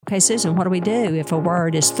okay, Susan, what do we do if a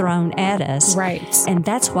word is thrown at us? Right. And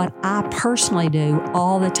that's what I personally do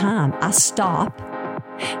all the time. I stop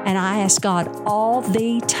and I ask God all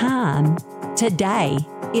the time, today,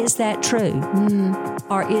 is that true?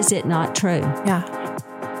 Or is it not true? Yeah.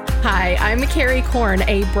 Hi, I'm Carrie Korn,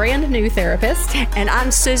 a brand new therapist. And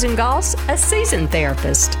I'm Susan Goss, a seasoned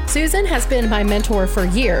therapist. Susan has been my mentor for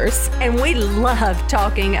years. And we love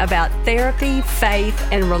talking about therapy, faith,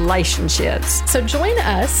 and relationships. So join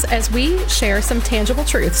us as we share some tangible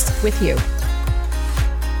truths with you.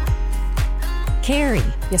 Carrie.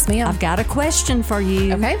 Yes, ma'am. I've got a question for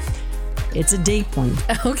you. Okay. It's a deep one.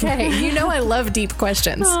 Okay. You know I love deep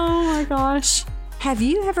questions. Oh my gosh. Have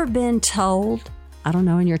you ever been told, I don't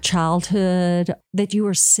know, in your childhood that you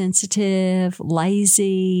were sensitive,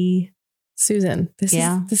 lazy? Susan, this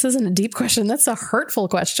isn't a deep question. That's a hurtful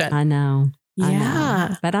question. I know. Yeah. I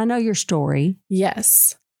know. But I know your story.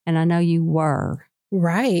 Yes. And I know you were.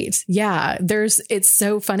 Right. Yeah. It's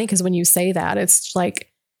so funny because when you say that, it's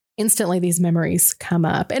like instantly these memories come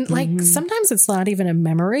up. And like sometimes it's not even a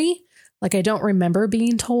memory. Like I don't remember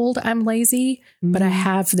being told I'm lazy, but I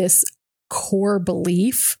have this core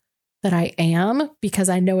belief that I am because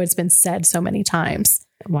I know it's been said so many times.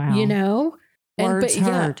 Wow. You know? Words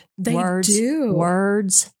hurt. They do.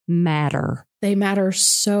 Words matter. They matter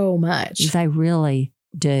so much. They really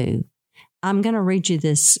do. I'm going to read you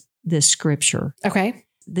this scripture. Okay.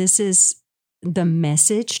 This is the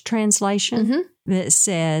Message translation that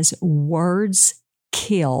says, words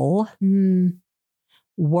kill.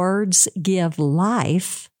 Words give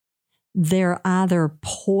life. They're either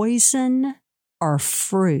poison or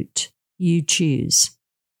fruit. You choose.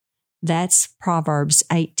 That's Proverbs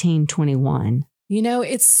 18:21. You know,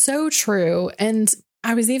 it's so true. And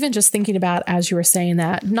I was even just thinking about, as you were saying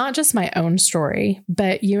that, not just my own story,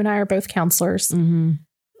 but you and I are both counselors.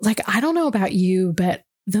 Like, I don't know about you, but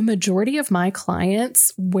the majority of my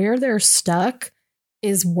clients, where they're stuck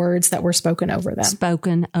is words that were spoken over them.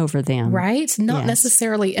 Spoken over them. Right? Not Yes.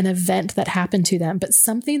 necessarily an event that happened to them, but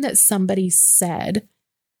something that somebody said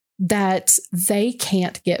that they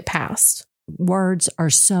can't get past. Words are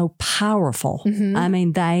so powerful. I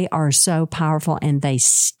mean, they are so powerful and they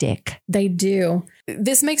stick. They do.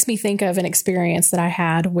 This makes me think of an experience that I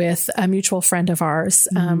had with a mutual friend of ours.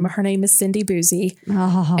 Her name is Cindy Boozy.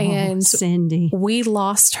 Oh, and Cindy. We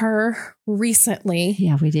lost her recently.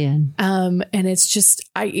 Yeah, we did. And it's just,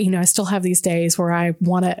 I still have these days where I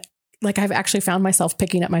want to, like, I've actually found myself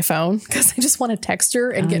picking up my phone because I just want to text her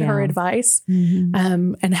and get her advice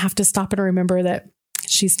and have to stop and remember that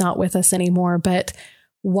she's not with us anymore. But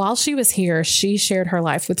while she was here, she shared her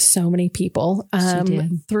life with so many people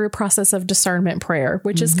through a process of discernment prayer,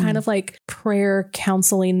 which is kind of like prayer,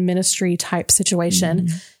 counseling, ministry type situation.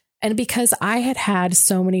 And because I had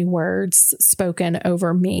so many words spoken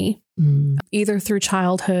over me, either through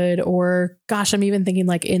childhood or, gosh, I'm even thinking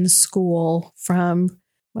like in school from,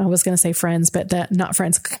 I was going to say friends, but not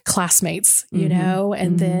friends, classmates, you know,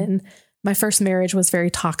 and then my first marriage was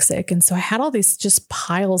very toxic. And so I had all these just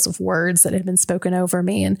piles of words that had been spoken over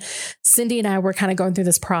me. And Cindy and I were kind of going through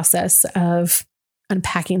this process of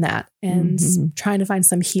unpacking that and trying to find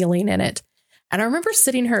some healing in it. And I remember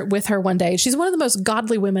sitting with her one day. She's one of the most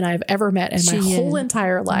godly women I've ever met in my whole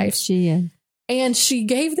entire life. She is. And she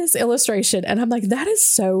gave this illustration and I'm like, that is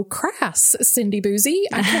so crass, Cindy Boozy.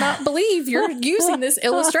 I cannot believe you're using this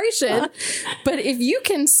illustration. But if you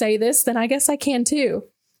can say this, then I guess I can too.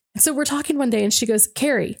 So we're talking one day and she goes,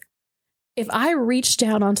 Carrie, if I reached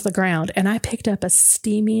down onto the ground and I picked up a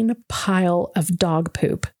steaming pile of dog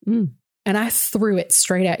poop and I threw it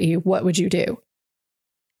straight at you, what would you do?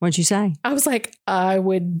 What'd you say? I was like, I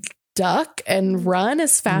would duck and run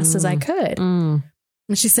as fast as I could. And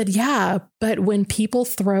she said, yeah, but when people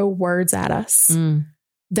throw words at us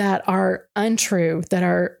that are untrue, that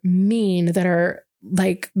are mean, that are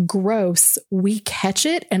like gross, we catch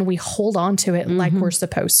it and we hold on to it like we're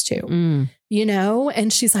supposed to, you know?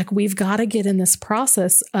 And she's like, we've got to get in this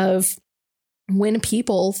process of when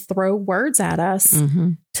people throw words at us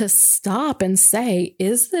to stop and say,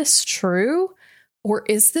 is this true? Or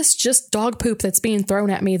is this just dog poop that's being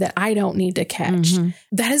thrown at me that I don't need to catch?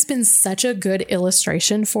 That has been such a good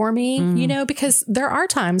illustration for me, you know, because there are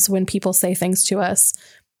times when people say things to us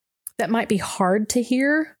that might be hard to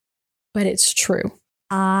hear, but it's true.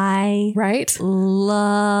 I right?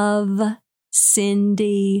 love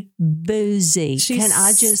Cindy Boozy. Can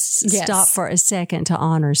I just stop for a second to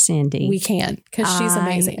honor Cindy? We can, because she's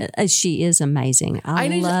amazing. She is amazing.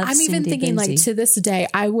 I'm even thinking, Boozy. like, to this day,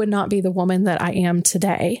 I would not be the woman that I am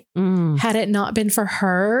today had it not been for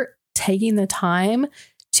her taking the time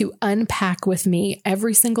to unpack with me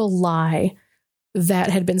every single lie that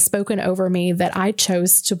had been spoken over me that I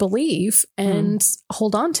chose to believe and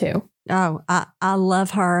hold on to. Oh, I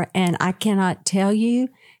love her. And I cannot tell you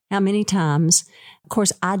how many times, of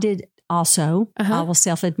course, I did also, I will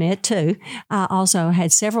self-admit too, I also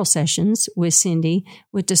had several sessions with Cindy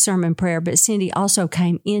with discernment prayer, but Cindy also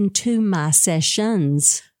came into my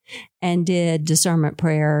sessions and did discernment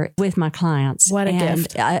prayer with my clients. What a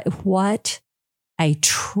gift. What a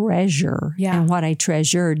treasure. Yeah. And what a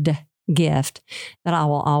treasured gift that I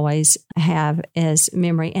will always have as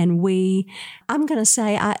memory. And I'm going to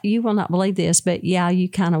say, you will not believe this, but yeah, you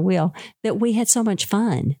kind of will, that we had so much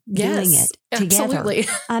fun doing it together. Absolutely.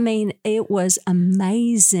 I mean, it was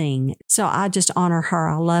amazing. So I just honor her.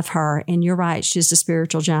 I love her. And you're right. She's a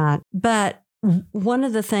spiritual giant. But one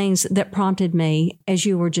of the things that prompted me as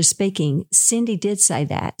you were just speaking, Cindy did say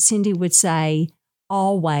that. Cindy would say,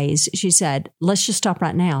 always, she said, let's just stop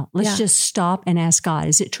right now. Let's just stop and ask God,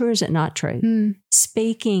 is it true or is it not true?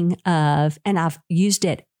 Speaking of, and I've used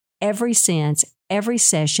it every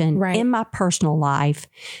session in my personal life.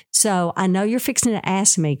 So I know you're fixing to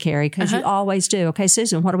ask me, Carrie, because you always do. Okay,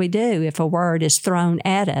 Susan, what do we do if a word is thrown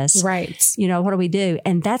at us? Right. You know, what do we do?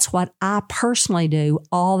 And that's what I personally do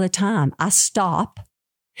all the time. I stop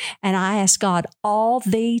and I ask God all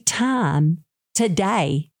the time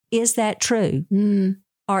today, is that true?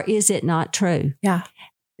 Or is it not true? Yeah.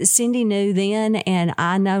 Cindy knew then, and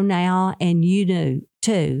I know now, and you knew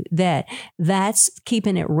too, that's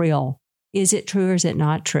keeping it real. Is it true or is it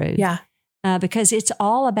not true? Yeah. Because it's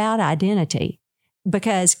all about identity.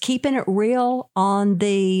 Because keeping it real on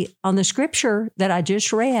the scripture that I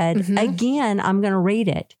just read, again, I'm going to read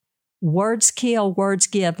it. Words kill, words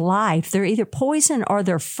give life. They're either poison or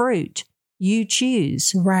they're fruit. You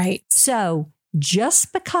choose. Right. So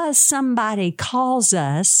just because somebody calls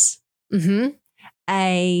us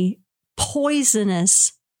a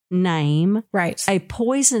poisonous name, right, a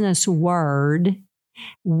poisonous word,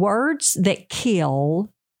 words that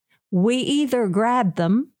kill, we either grab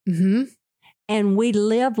them and we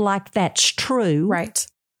live like that's true, right,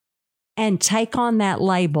 and take on that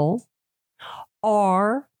label,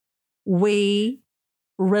 or we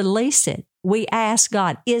release it. We ask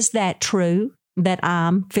God, is that true? That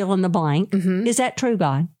I'm fill in the blank. Is that true,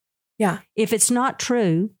 God? Yeah. If it's not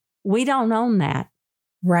true, we don't own that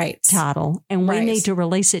title, and we need to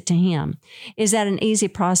release it to Him. Is that an easy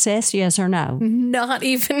process? Yes or no? Not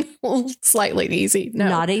even slightly easy. No.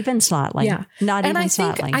 Not even slightly. Yeah. Not even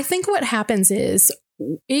slightly. I think what happens is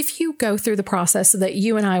if you go through the process that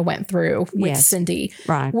you and I went through with Cindy,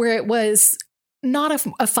 where it was not a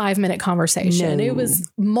 5-minute conversation, it was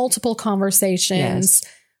multiple conversations.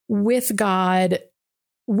 With God,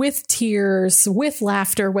 with tears, with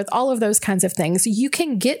laughter, with all of those kinds of things, you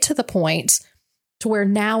can get to the point to where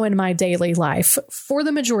now in my daily life, for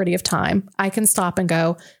the majority of time, I can stop and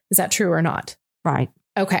go, is that true or not? Right.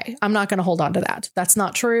 Okay. I'm not going to hold on to that. That's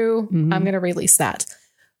not true. I'm going to release that.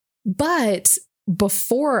 But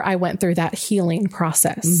before I went through that healing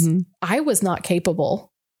process, I was not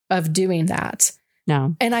capable of doing that.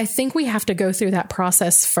 No. And I think we have to go through that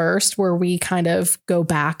process first where we kind of go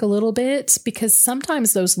back a little bit, because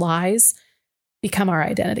sometimes those lies become our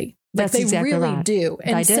identity. That's exactly really right. do.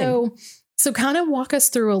 And so kind of walk us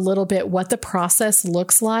through a little bit what the process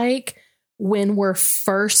looks like when we're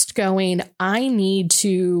first going, I need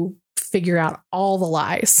to figure out all the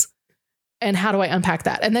lies. And how do I unpack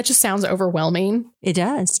that? And that just sounds overwhelming. It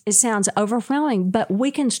does. It sounds overwhelming, but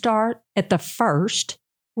we can start at the first,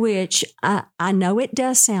 which I know it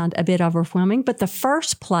does sound a bit overwhelming, but the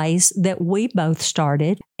first place that we both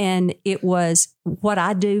started, and it was what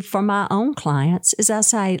I do for my own clients, is I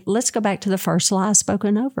say, let's go back to the first lie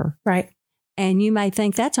spoken over. Right. And you may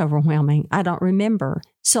think that's overwhelming. I don't remember.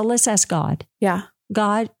 So let's ask God. Yeah.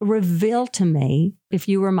 God, reveal to me. If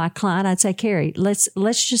you were my client, I'd say, Carrie, let's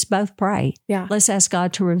just both pray. Yeah. Let's ask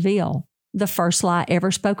God to reveal the first lie ever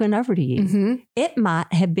spoken over to you. It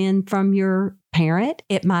might have been from your parent.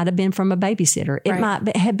 It might have been from a babysitter. It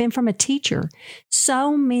might have been from a teacher.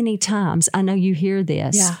 So many times, I know you hear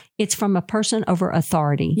this. Yeah. It's from a person over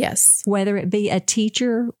authority. Yes. Whether it be a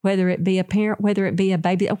teacher, whether it be a parent, whether it be a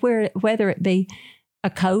baby, whether it be a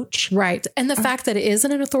coach. Right. And the fact that it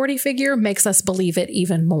isn't an authority figure makes us believe it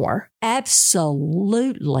even more.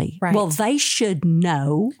 Absolutely. Right. Well, they should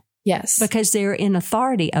know. Yes. Because they're in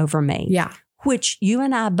authority over me. Yeah. Which you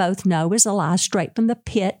and I both know is a lie straight from the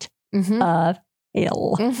pit of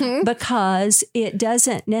hell. Because it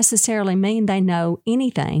doesn't necessarily mean they know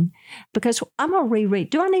anything. Because I'm going to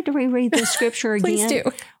reread. Do I need to reread the scripture again? Please do.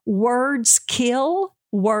 Words kill.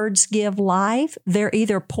 Words give life. They're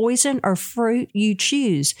either poison or fruit. You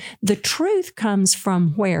choose. The truth comes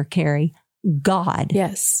from where, Carrie? God.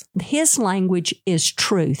 Yes. His language is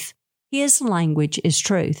truth. His language is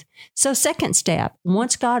truth. So second step,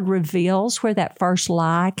 once God reveals where that first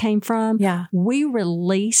lie came from, we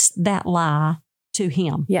release that lie to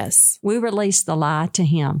him. Yes. We release the lie to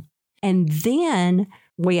him. And then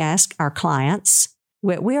we ask our clients,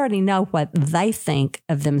 we already know what they think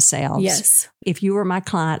of themselves. Yes. If you were my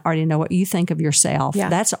client, I already know what you think of yourself. Yeah.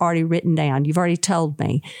 That's already written down. You've already told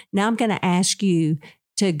me. Now I'm going to ask you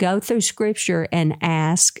to go through scripture and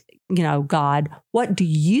ask, God, what do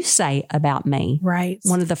you say about me? Right.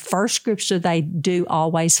 One of the first scripture they do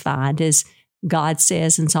always find is God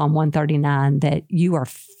says in Psalm 139 that you are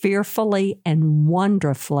fearfully and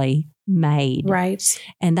wonderfully made. Right.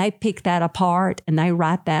 And they pick that apart and they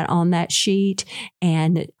write that on that sheet.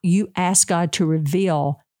 And you ask God to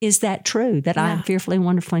reveal, is that true that I am fearfully and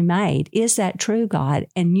wonderfully made? Is that true, God?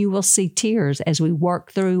 And you will see tears as we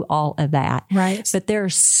work through all of that. Right. But there are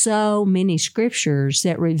so many scriptures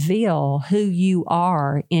that reveal who you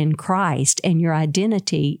are in Christ and your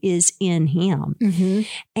identity is in him. Mm-hmm.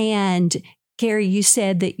 And Carrie, you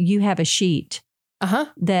said that you have a sheet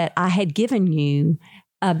that I had given you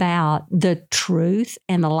about the truth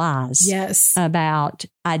and the lies. Yes. About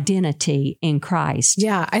identity in Christ.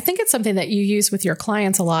 Yeah. I think it's something that you use with your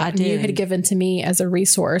clients a lot. And you had given to me as a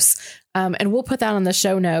resource. And we'll put that on the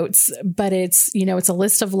show notes, but it's a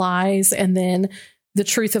list of lies and then the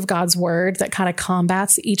truth of God's word that kind of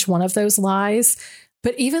combats each one of those lies.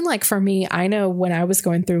 But even like for me, I know when I was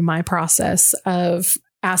going through my process of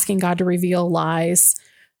asking God to reveal lies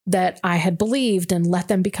that I had believed and let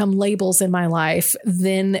them become labels in my life.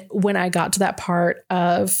 Then when I got to that part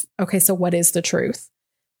of, okay, so what is the truth?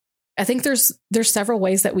 I think there's several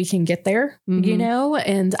ways that we can get there,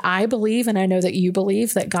 and I believe, and I know that you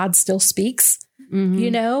believe that God still speaks,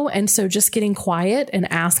 and so just getting quiet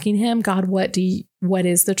and asking him, God, what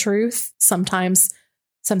is the truth? Sometimes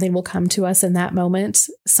something will come to us in that moment.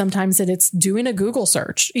 Sometimes it's doing a Google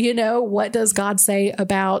search, what does God say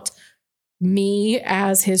about me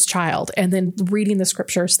as his child, and then reading the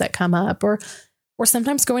scriptures that come up, or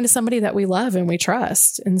sometimes going to somebody that we love and we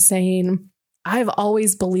trust and saying, I've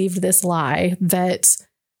always believed this lie that,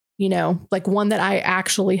 like one that I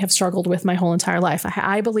actually have struggled with my whole entire life.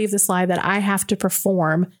 I believe this lie that I have to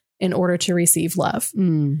perform in order to receive love.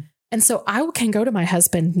 And so I can go to my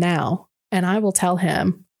husband now and I will tell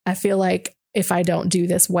him, I feel like if I don't do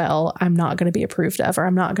this well, I'm not going to be approved of, or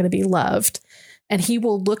I'm not going to be loved. And he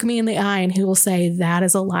will look me in the eye and he will say, that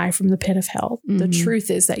is a lie from the pit of hell. Mm-hmm. The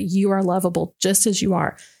truth is that you are lovable just as you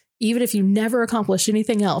are. Even if you never accomplish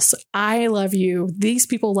anything else, I love you. These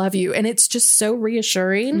people love you. And it's just so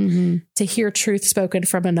reassuring to hear truth spoken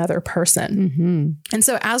from another person. And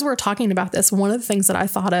so as we're talking about this, one of the things that I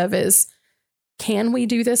thought of is, can we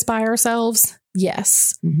do this by ourselves?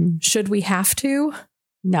 Yes. Should we have to?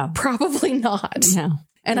 No. Probably not. No.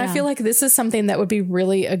 And I feel like this is something that would be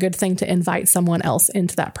really a good thing to invite someone else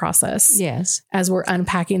into that process. Yes. As we're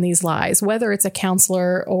unpacking these lies, whether it's a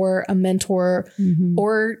counselor or a mentor,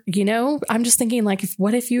 or, I'm just thinking like,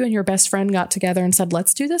 what if you and your best friend got together and said,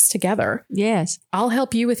 let's do this together? Yes. I'll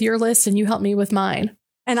help you with your list and you help me with mine.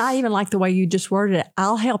 And I even like the way you just worded it.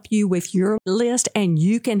 I'll help you with your list and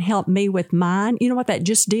you can help me with mine. You know what that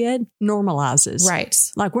just did? Normalizes. Right.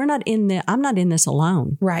 Like I'm not in this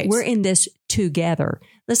alone. Right. We're in this together.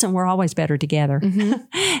 Listen, we're always better together.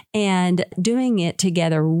 And doing it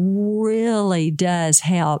together really does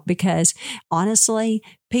help because honestly,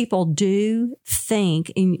 people do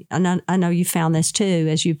think, and I know you found this too,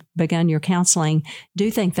 as you've begun your counseling,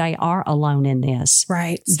 do think they are alone in this.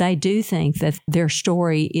 Right. They do think that their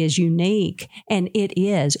story is unique, and it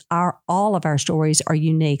is. All of our stories are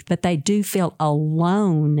unique, but they do feel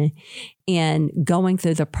alone in going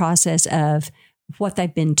through the process of what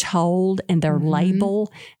they've been told and their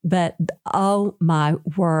label. But oh my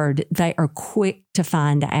word, they are quick to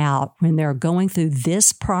find out when they're going through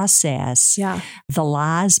this process, the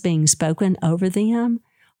lies being spoken over them.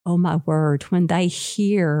 Oh my word, when they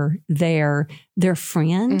hear their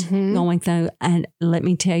friend going through, and let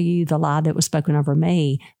me tell you the lie that was spoken over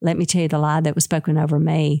me. Let me tell you the lie that was spoken over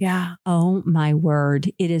me. Yeah. Oh my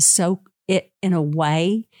word. It is in a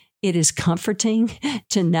way, it is comforting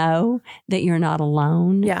to know that you're not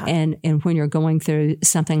alone. Yeah. And when you're going through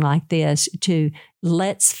something like this,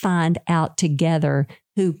 let's find out together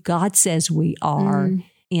who God says we are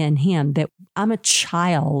in him, that I'm a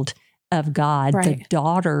child of God, the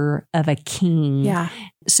daughter of a king. Yeah.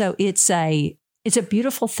 So it's a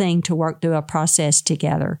beautiful thing to work through a process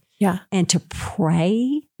together. Yeah. And to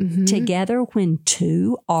pray together when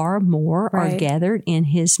two or more are gathered in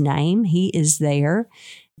his name, he is there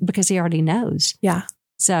because he already knows. Yeah.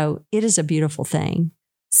 So it is a beautiful thing.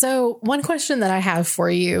 So one question that I have for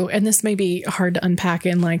you, and this may be hard to unpack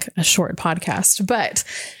in like a short podcast, but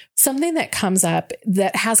something that comes up,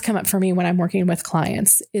 that has come up for me when I'm working with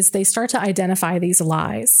clients, is they start to identify these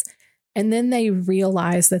lies. And then they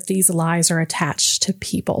realize that these lies are attached to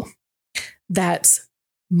people. That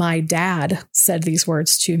my dad said these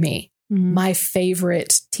words to me. Mm-hmm. My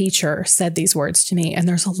favorite teacher said these words to me. And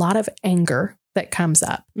there's a lot of anger that comes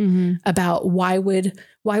up about why would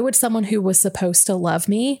someone who was supposed to love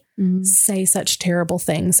me say such terrible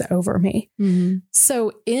things over me? Mm-hmm.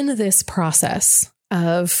 So in this process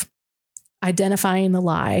of identifying the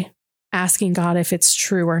lie, asking God if it's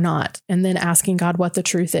true or not, and then asking God what the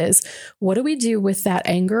truth is, what do we do with that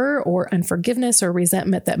anger or unforgiveness or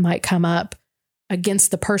resentment that might come up against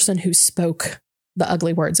the person who spoke the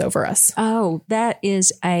ugly words over us? Oh, that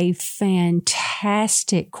is a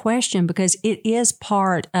fantastic question, because it is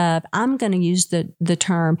part of, I'm going to use the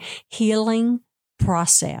term healing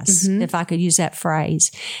process, if I could use that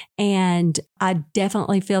phrase. And I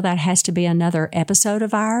definitely feel that has to be another episode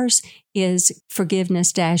of ours, is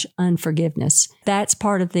forgiveness-unforgiveness. That's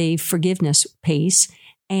part of the forgiveness piece.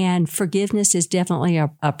 And forgiveness is definitely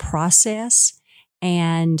a process.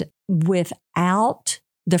 And without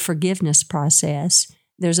the forgiveness process,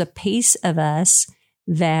 there's a piece of us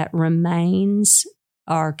that remains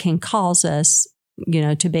or can cause us,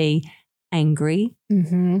 to be angry,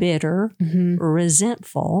 bitter,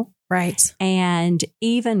 resentful. Right. And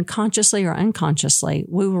even consciously or unconsciously,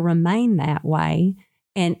 we will remain that way.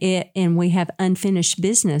 And we have unfinished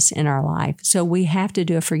business in our life. So we have to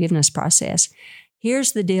do a forgiveness process.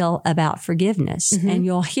 Here's the deal about forgiveness, and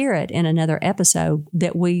you'll hear it in another episode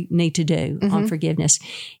that we need to do on forgiveness,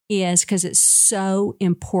 is because it's so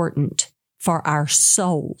important for our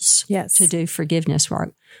souls to do forgiveness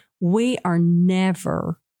work. We are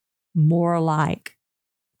never more like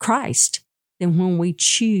Christ than when we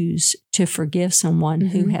choose to forgive someone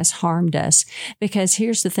who has harmed us. Because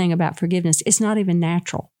here's the thing about forgiveness. It's not even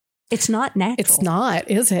natural. It's not natural. It's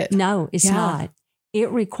not, is it? No, it's not. It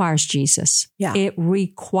requires Jesus. Yeah. It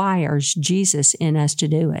requires Jesus in us to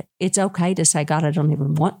do it. It's okay to say, God, I don't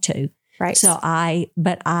even want to. Right.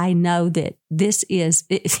 But I know that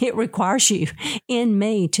it requires you in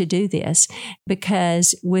me to do this,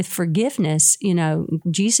 because with forgiveness,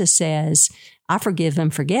 Jesus says, I forgive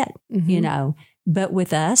and forget, but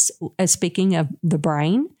with us, speaking of the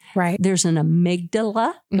brain, right, there's an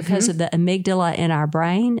amygdala. Because of the amygdala in our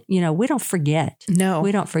brain, we don't forget. No.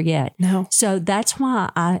 We don't forget. No. So that's why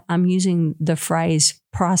I'm using the phrase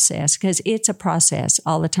process, because it's a process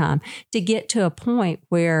all the time to get to a point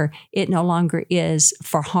where it no longer is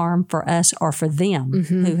for harm for us or for them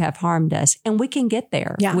who have harmed us. And we can get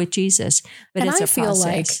there with Jesus, but it's a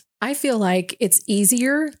process. I feel like it's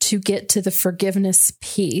easier to get to the forgiveness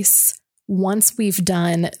piece once we've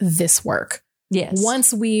done this work. Yes.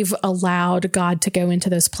 Once we've allowed God to go into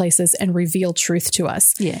those places and reveal truth to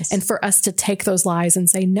us. Yes. And for us to take those lies and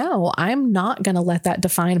say, no, I'm not going to let that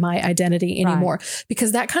define my identity anymore. Right.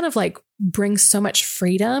 Because that kind of like brings so much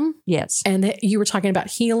freedom. Yes. And you were talking about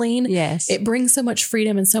healing. Yes. It brings so much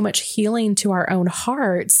freedom and so much healing to our own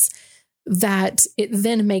hearts that it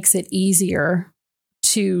then makes it easier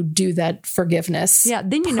to do that forgiveness. Yeah.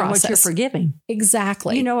 Then you know what you're forgiving.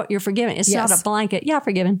 Exactly. You know what you're forgiving. It's not a blanket. Yeah,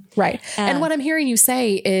 forgiven. Right. And what I'm hearing you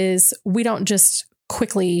say is we don't just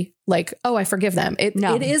quickly like, oh, I forgive them. It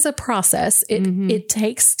is a process. It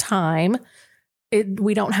takes time.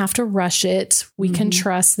 We don't have to rush it. We can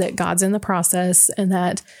trust that God's in the process, and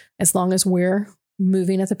that as long as we're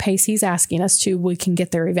moving at the pace he's asking us to, we can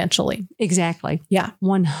get there eventually. Exactly. Yeah.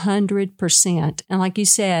 100%. And like you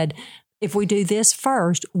said, if we do this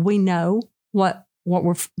first, we know what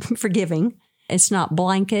we're forgiving. It's not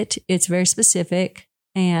blanket. It's very specific,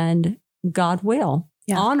 and God will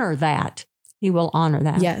honor that. He will honor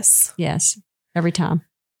that. Yes. Yes. Every time.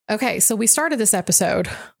 Okay. So we started this episode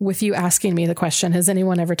with you asking me the question, has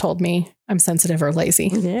anyone ever told me I'm sensitive or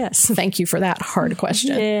lazy? Yes. Thank you for that hard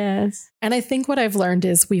question. Yes. And I think what I've learned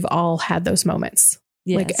is we've all had those moments.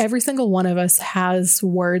 Yes. Like every single one of us has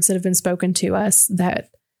words that have been spoken to us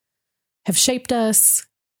that have shaped us,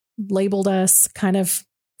 labeled us, kind of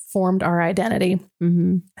formed our identity.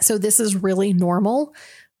 So this is really normal,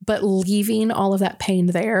 but leaving all of that pain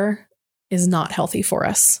there is not healthy for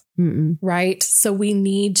us. Right? So we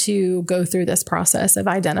need to go through this process of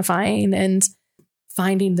identifying and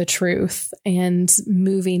finding the truth and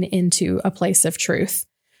moving into a place of truth.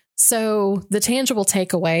 So the tangible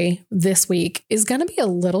takeaway this week is going to be a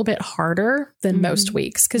little bit harder than most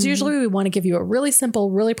weeks, because usually we want to give you a really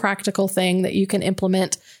simple, really practical thing that you can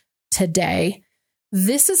implement today.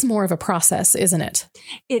 This is more of a process, isn't it?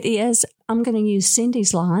 It is. I'm going to use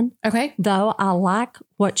Cindy's line. Okay. Though I like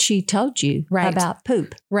what she told you about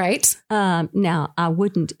poop. Right. Now, I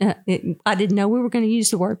wouldn't, I didn't know we were going to use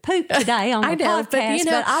the word poop today on the podcast,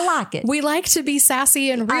 but I like it. We like to be sassy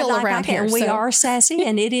and real around here. And we are sassy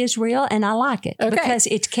and it is real and I like it because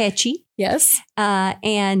it's catchy. Yes.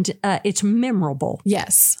 And it's memorable.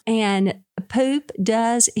 Yes. And poop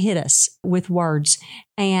does hit us with words.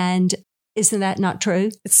 And isn't that not true?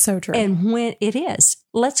 It's so true. And when it is,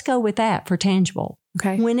 let's go with that for tangible.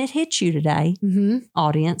 Okay. When it hits you today,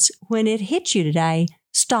 audience, when it hits you today,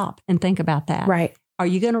 stop and think about that. Right. Are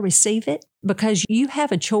you going to receive it? Because you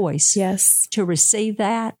have a choice. Yes. To receive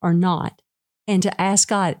that or not. And to ask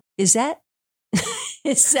God, is that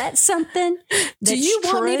something that's Do you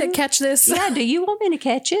true? want me to catch this? Yeah. Do you want me to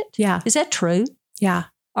catch it? Yeah. Is that true? Yeah.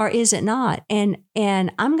 Or is it not? And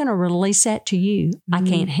I'm going to release that to you. I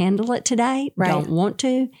can't handle it today. Right. Don't want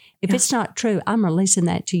to. If it's not true, I'm releasing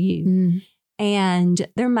that to you. And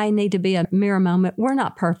there may need to be a mirror moment. We're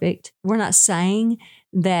not perfect. We're not saying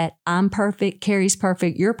that I'm perfect, Carrie's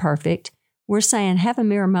perfect, you're perfect. We're saying have a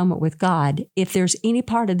mirror moment with God. If there's any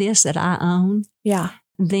part of this that I own,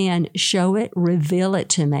 then show it, reveal it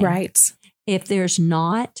to me. Right. If there's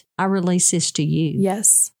not, I release this to you.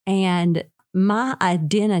 Yes. And my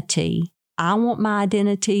identity, I want my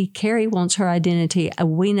identity. Carrie wants her identity.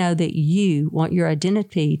 We know that you want your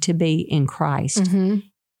identity to be in Christ.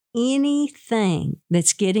 Anything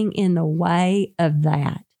that's getting in the way of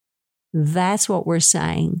that, that's what we're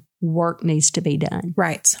saying. Work needs to be done.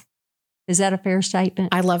 Right. Is that a fair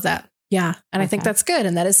statement? I love that. Yeah. And I think that's good.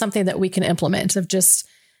 And that is something that we can implement of just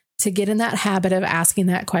to get in that habit of asking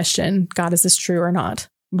that question, God, is this true or not?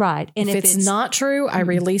 Right. And if it's not true, I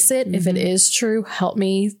release it. If it is true, help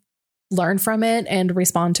me learn from it and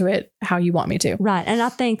respond to it how you want me to. Right. And I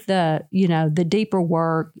think the deeper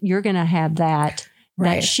work, you're going to have that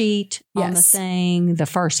sheet on the thing, the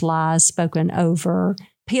first lies spoken over,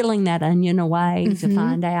 peeling that onion away to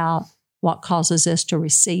find out what causes us to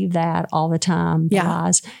receive that all the time, the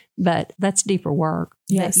lies. But that's deeper work.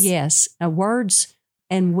 Yes. But yes. Words.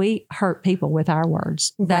 And we hurt people with our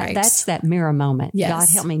words. That's that mirror moment.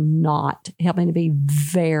 Yes. God, help me to be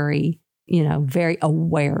very, very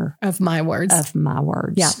aware of my words.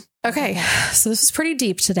 Yeah. Okay. So this was pretty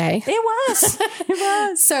deep today. It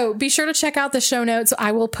was. So be sure to check out the show notes.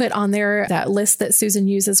 I will put on there that list that Susan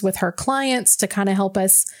uses with her clients to kind of help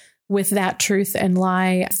us with that truth and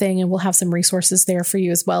lie thing. And we'll have some resources there for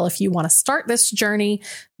you as well. If you want to start this journey,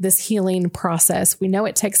 this healing process, we know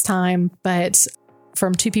it takes time, but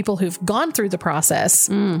from two people who've gone through the process,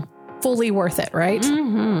 fully worth it, right?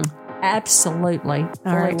 Absolutely.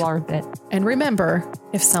 Fully worth it. And remember,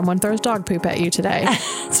 if someone throws dog poop at you today,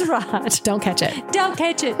 that's right. Don't catch it. Don't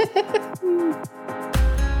catch it.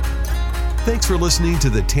 Thanks for listening to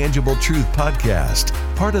the Tangible Truth Podcast,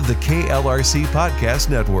 part of the KLRC Podcast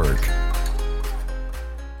Network.